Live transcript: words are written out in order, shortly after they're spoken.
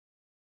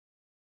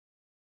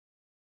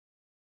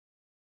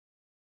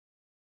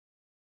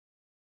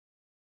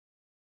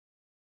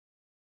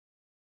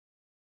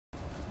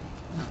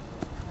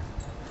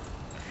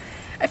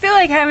I feel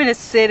like having a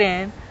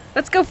sit-in.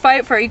 Let's go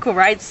fight for equal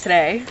rights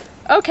today.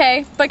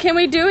 Okay, but can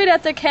we do it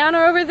at the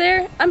counter over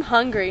there? I'm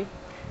hungry.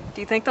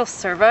 Do you think they'll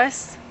serve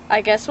us? I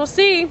guess we'll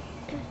see.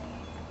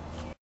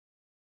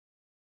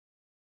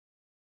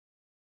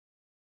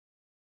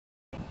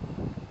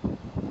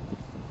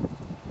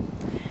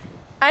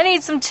 I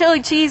need some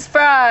chili cheese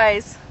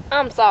fries.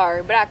 I'm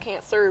sorry, but I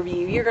can't serve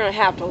you. You're gonna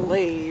have to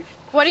leave.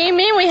 What do you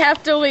mean we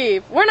have to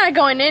leave? We're not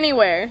going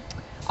anywhere.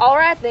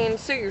 Alright then,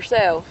 suit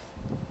yourself.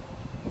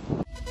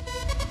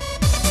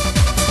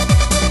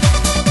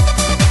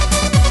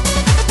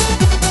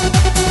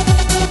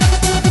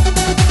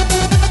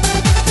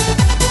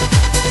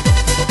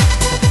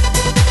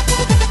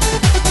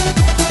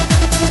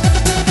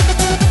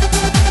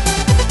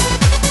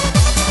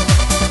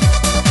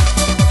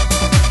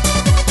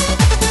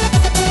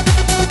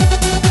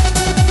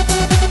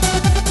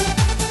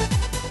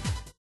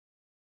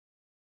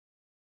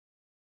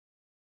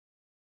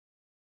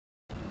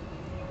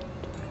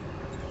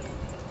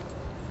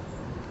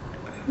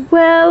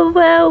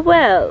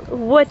 Well,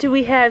 what do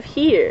we have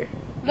here?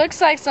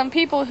 Looks like some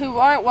people who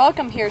aren't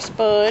welcome here,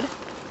 Spud.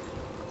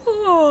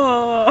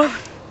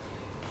 Oh.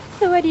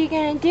 So what are you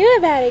gonna do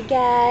about it,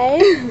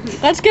 guys?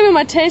 Let's give them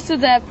a taste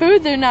of that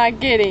food they're not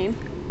getting.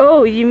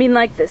 Oh, you mean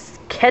like this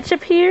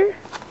ketchup here?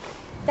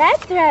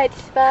 That's right,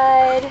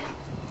 Spud.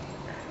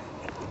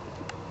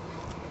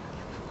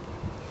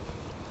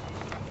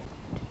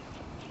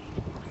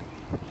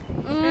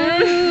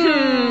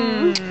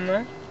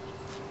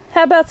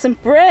 How about some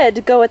bread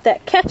to go with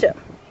that ketchup?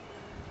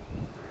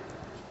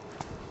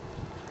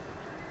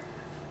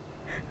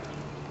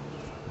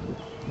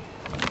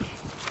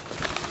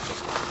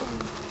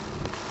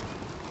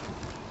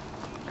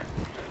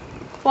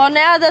 Well,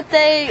 now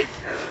they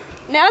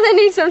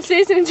need some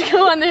seasoning to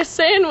go on their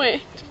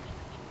sandwich.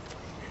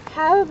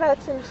 How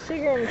about some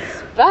sugar and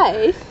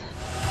spice?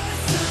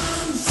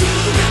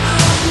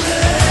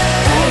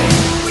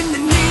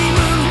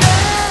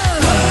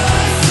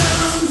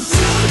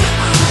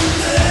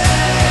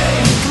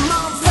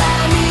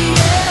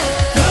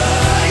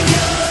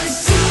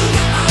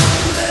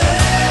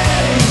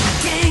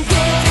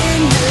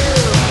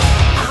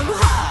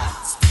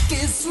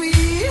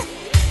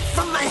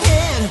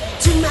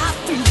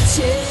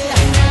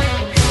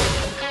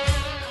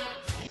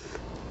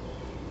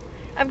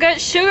 I've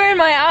got sugar in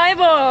my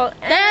eyeball.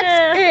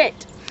 That's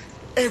it.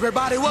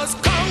 Everybody was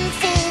kung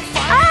fu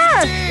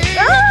fighting.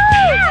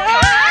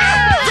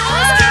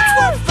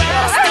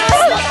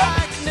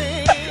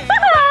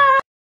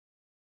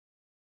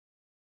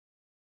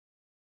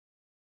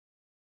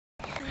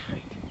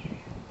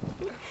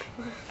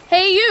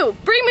 Hey you,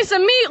 bring me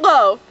some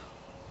meatloaf.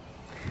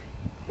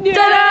 Yeah.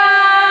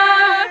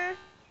 Ta-da!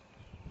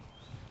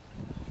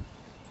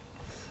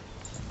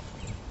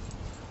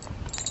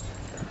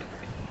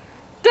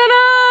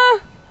 Ta-da!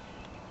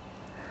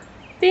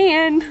 The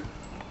end.